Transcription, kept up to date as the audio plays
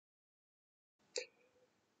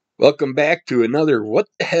Welcome back to another What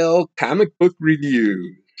the Hell comic book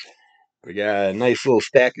review. We got a nice little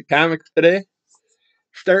stack of comics today.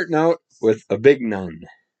 Starting out with Avigon.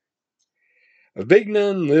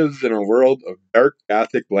 Avigon lives in a world of dark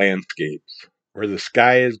gothic landscapes, where the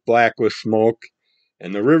sky is black with smoke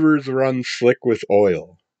and the rivers run slick with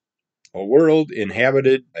oil. A world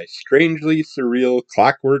inhabited by strangely surreal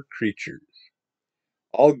clockwork creatures,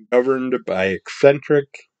 all governed by eccentric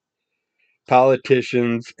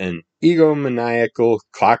politicians and egomaniacal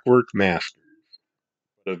clockwork masters.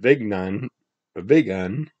 Avigon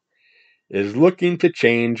is looking to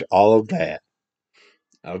change all of that.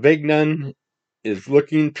 Avigon is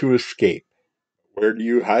looking to escape. Where do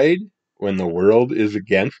you hide when the world is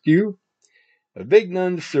against you?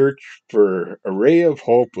 Avignon's search for a ray of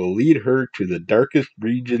hope will lead her to the darkest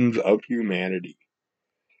regions of humanity,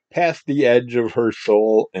 past the edge of her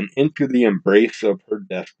soul and into the embrace of her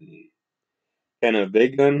destiny. Can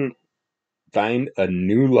Avigon find a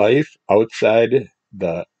new life outside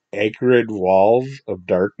the acrid walls of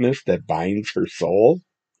darkness that binds her soul?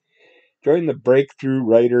 Join the breakthrough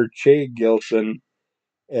writer Che Gilson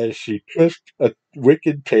as she twists a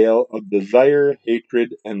wicked tale of desire,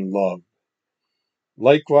 hatred, and love.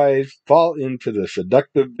 Likewise, fall into the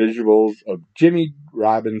seductive visuals of Jimmy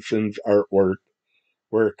Robinson's artwork,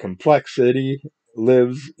 where complexity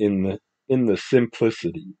lives in the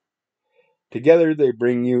simplicity. Together they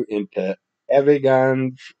bring you into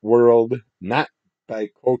Avigon's world, not by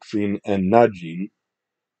coaxing and nudging,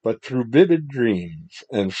 but through vivid dreams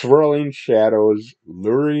and swirling shadows,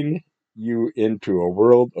 luring you into a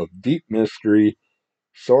world of deep mystery,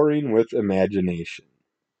 soaring with imagination.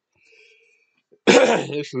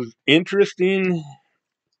 This was interesting,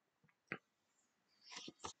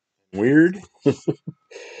 weird,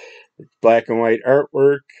 black and white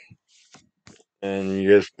artwork, and you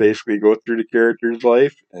just basically go through the character's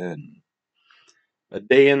life and a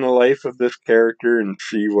day in the life of this character and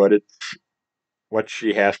see what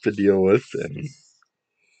she has to deal with, and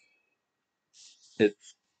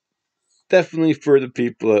it's definitely for the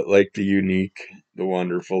people that like the unique, the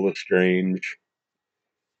wonderful, the strange.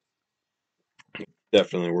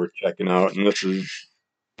 Definitely worth checking out. And this is,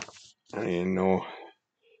 I didn't know,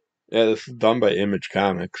 yeah, this is done by Image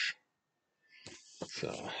Comics.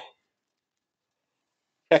 So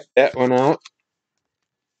check that one out.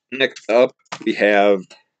 Next up, we have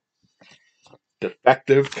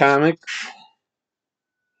Defective Comics.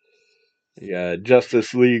 You got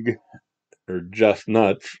Justice League or Just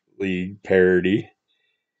Nuts League parody.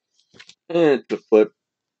 And it's a flip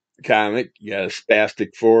comic. You got a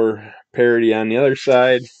Spastic 4 parody on the other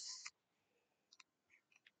side.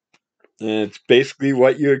 And it's basically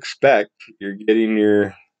what you expect. You're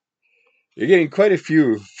getting quite a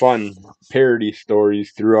few fun parody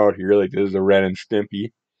stories throughout here. Like there's a Ren and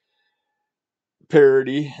Stimpy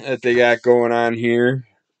parody that they got going on here.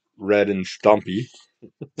 Red and Stumpy.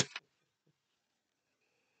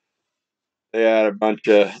 They had a bunch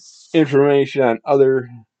of information on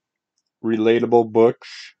other relatable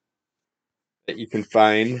books that you can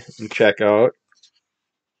find and check out.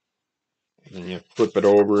 And you flip it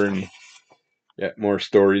over and get more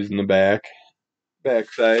stories in the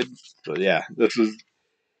backside. So yeah,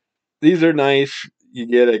 these are nice. You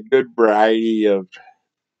get a good variety of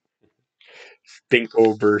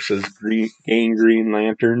Stinko versus Green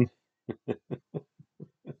Lantern. A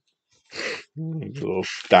little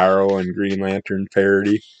Starro and Green Lantern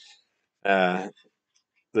parody. But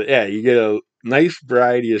yeah, you get a nice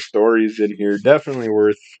variety of stories in here. Definitely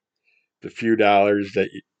worth the few dollars back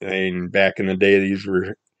in the day, these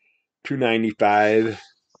were $2.95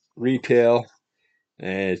 retail.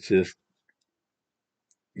 And it's just,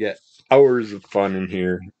 you get hours of fun in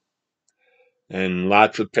here. And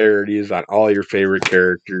lots of parodies on all your favorite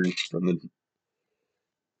characters from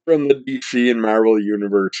the DC and Marvel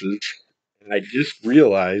universes. And I just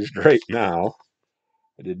realized right now,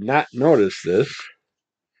 I did not notice this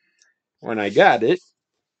when I got it,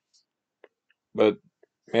 but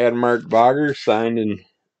had Mark Bogger signed and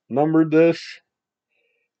numbered this.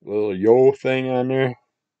 Little yo thing on there.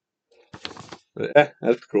 But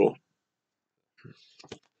that's cool.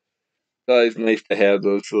 It's always nice to have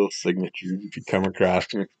those little signatures if you come across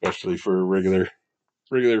them, especially for a regular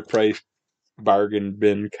price bargain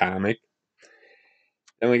bin comic.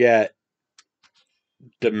 Then we got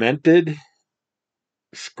Demented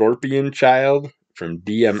Scorpion Child from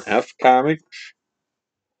DMF Comics.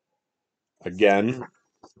 Again,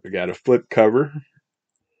 we got a flip cover.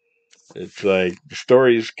 It's like the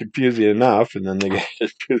story is confusing enough, and then they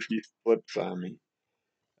just do these flips on me.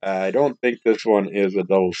 I don't think this one is a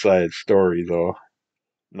double-sided story, though.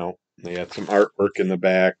 No, They got some artwork in the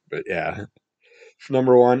back, but yeah. It's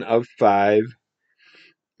number 1 of 5.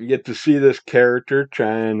 You get to see this character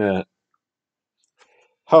trying to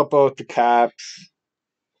help out the cops.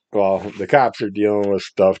 Well, the cops are dealing with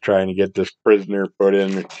stuff trying to get this prisoner put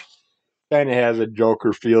in. Kind of has a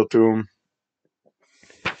Joker feel to him.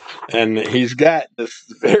 And he's got this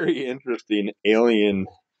very interesting alien.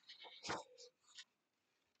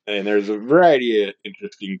 And there's a variety of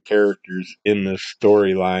interesting characters in this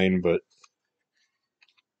storyline, but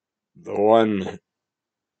the one,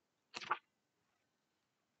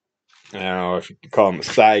 I don't know if you can call him a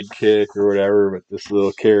sidekick or whatever, but this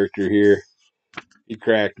little character here, he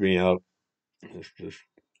cracked me up. It's this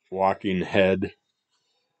walking head.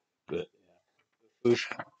 But this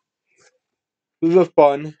is a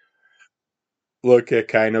fun look at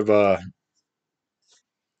kind of a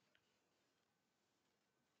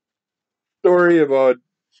story about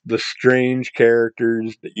the strange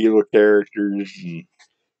characters, the evil characters, and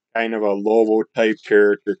kind of a Lobo type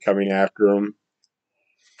character coming after him.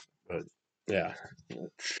 But yeah,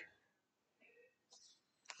 it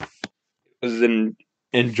was an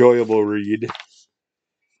enjoyable read.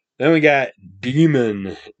 Then we got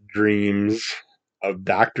Demon Dreams of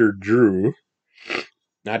Dr. Drew.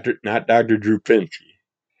 Not Dr. Drew Pinsky.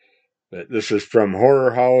 But this is from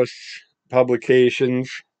Horror House Publications.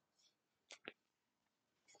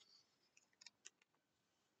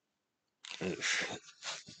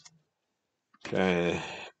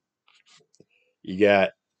 You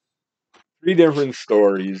got 3 different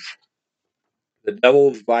stories. The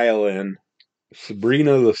Devil's Violin,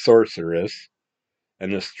 Sabrina the Sorceress,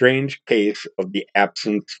 and the Strange Case of the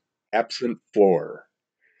Absent Floor.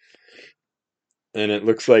 And it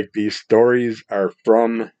looks like these stories are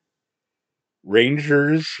from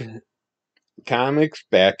Rangers Comics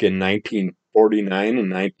back in 1949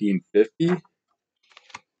 and 1950.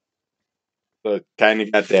 So it kind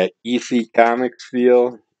of got that EC Comics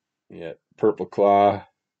feel. Yeah, Purple Claw.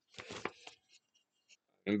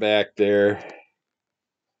 And back there.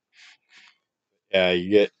 Yeah,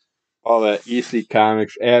 you get all that EC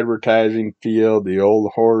Comics advertising feel, the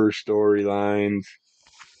old horror storylines.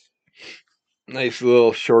 Nice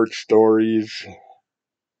little short stories.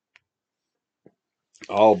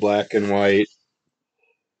 All black and white.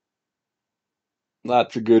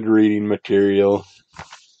 Lots of good reading material.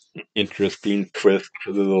 Interesting twist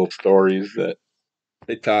to the little stories that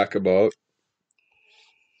they talk about.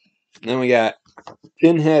 And then we got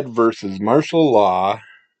Pinead versus Marshal Law.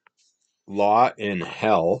 Law in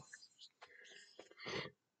Hell.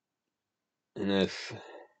 And this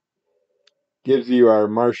gives you our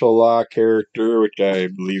Marshal Law character, which I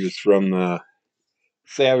believe is from the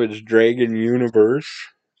Savage Dragon universe.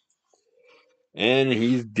 And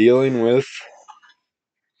he's dealing with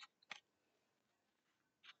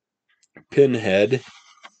Pinhead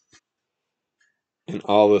and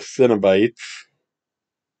all the Cenobites.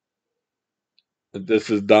 This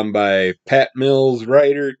is done by Pat Mills,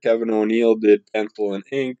 writer. Kevin O'Neill did pencil and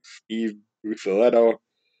ink. Steve Buccellato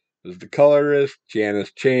was the colorist.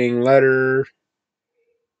 Janice Chang, letter.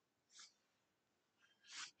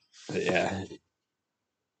 But yeah.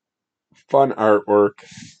 Fun artwork.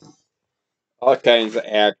 All kinds of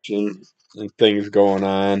action and things going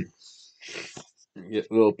on. You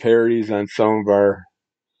get little parodies on some of our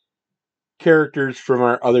characters from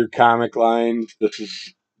our other comic lines. This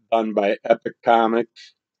is done by Epic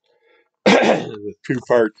Comics. The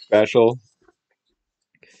 2-part special.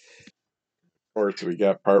 Of course, we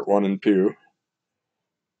got part 1 and 2.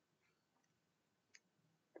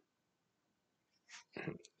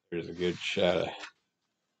 Here's a good shot of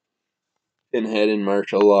Pinhead and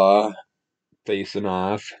Marshal Law facing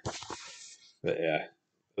off. But yeah,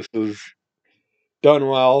 this is done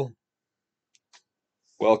well.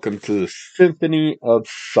 Welcome to the Symphony of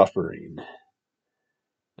Suffering.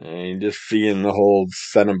 And just seeing the whole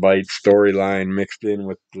Cenobite storyline mixed in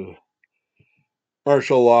with the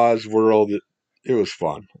Marshal Law's world, it was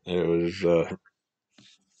fun. It was a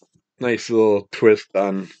nice little twist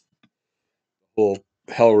on the whole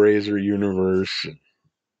Hellraiser universe.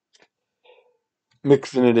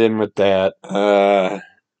 Mixing it in with that.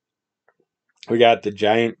 We got the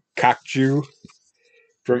Giant Kokju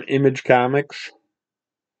from Image Comics.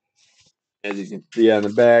 As you can see on the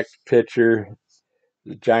back picture,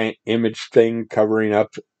 the giant image thing covering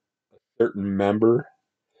up a certain member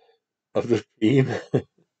of the team.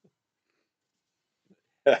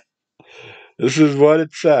 This is what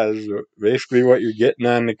it says. Basically, what you're getting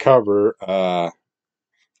on the cover.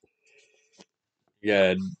 You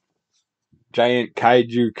got a giant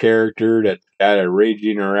kaiju character that's got a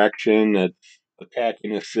raging erection that's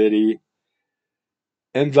attacking a city.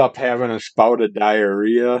 ends up having a spout of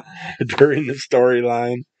diarrhea during the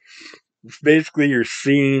storyline. Basically, you're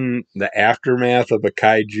seeing the aftermath of a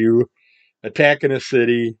kaiju attacking a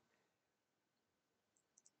city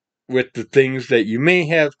with the things that you may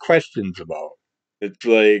have questions about. It's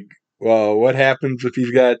like, well, what happens if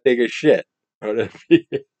he's got to take a shit? What if he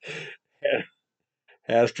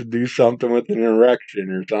has to do something with an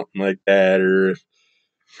erection or something like that? Or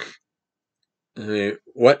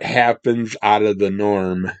what happens out of the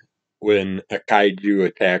norm when a kaiju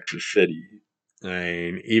attacks a city? I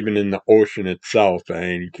mean, even in the ocean itself, I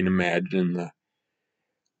mean, you can imagine the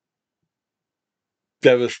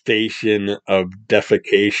devastation of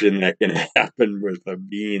defecation that can happen with a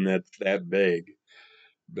being that's that big.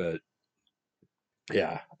 But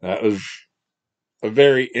yeah, that was a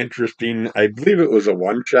very interesting. I believe it was a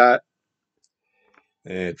one shot.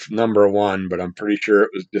 It's #1, but I'm pretty sure it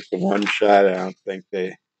was just a one shot. I don't think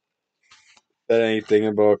they said anything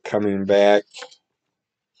about coming back.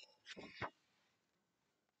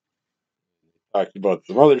 Talked about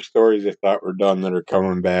some other stories I thought were done that are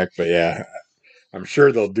coming back, but yeah, I'm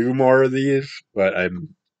sure they'll do more of these. But I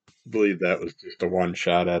believe that was just a one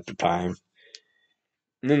shot at the time.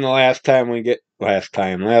 And then the last one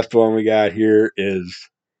we got here is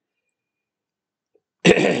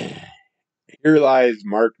Here Lies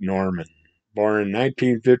Mark Norman, born in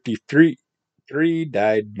 1953,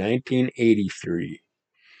 died 1983.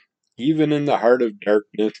 Even in the heart of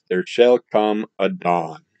darkness, there shall come a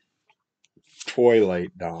dawn.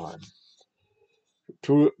 Twilight Dawn.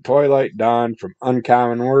 Twilight Dawn from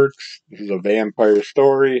Uncommon Works. This is a vampire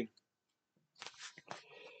story.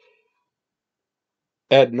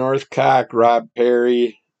 Ed Northcock, Rob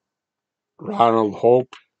Perry, Ronald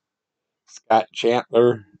Hope, Scott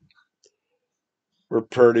Chandler were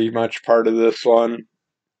pretty much part of this one.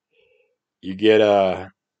 You get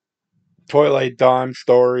a Twilight Dawn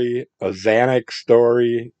story, a Xanax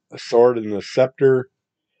story, a Sword and the Scepter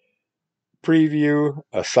preview,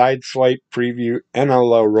 a Sideswipe preview, and a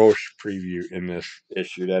La Roche preview in this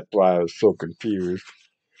issue. That's why I was so confused.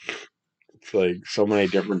 It's like so many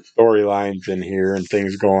different storylines in here and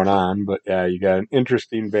things going on. But yeah, you got an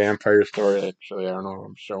interesting vampire story. Actually, I don't know if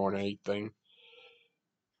I'm showing anything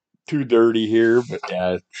too dirty here, but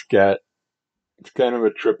yeah, it's kind of a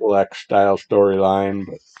triple X style storyline,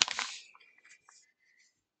 but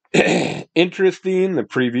interesting. The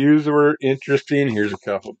previews were interesting. Here's a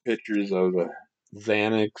couple pictures of the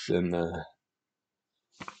Xanax and the.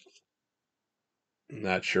 I'm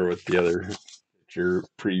not sure what the other picture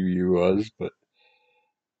preview was, but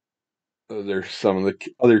those are some of the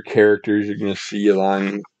other characters you're going to see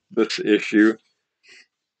along this issue.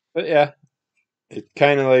 But yeah, it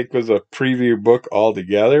kind of like was a preview book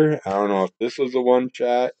altogether. I don't know if this was a one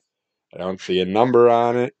shot. I don't see a number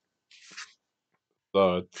on it.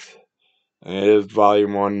 So it is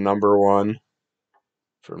volume 1, #1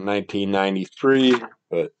 from 1993,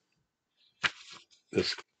 but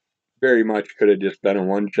this very much could have just been a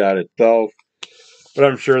one shot itself. But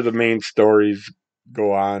I'm sure the main stories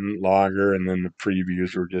go on longer, and then the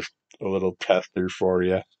previews were just a little tester for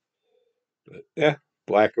you. But yeah,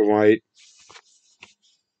 black and white,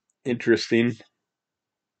 interesting.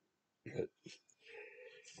 But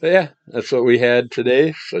yeah, that's what we had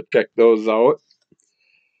today. So check those out.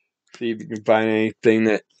 See if you can find anything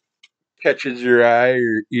that catches your eye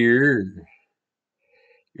or ear,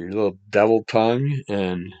 or your little devil tongue,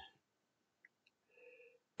 and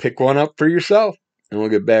pick one up for yourself. And we'll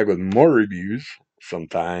get back with more reviews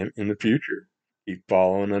sometime in the future. Keep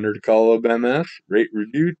following Under the Call of MS. Rate,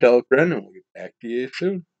 review, tell a friend, and we'll get back to you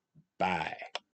soon. Bye.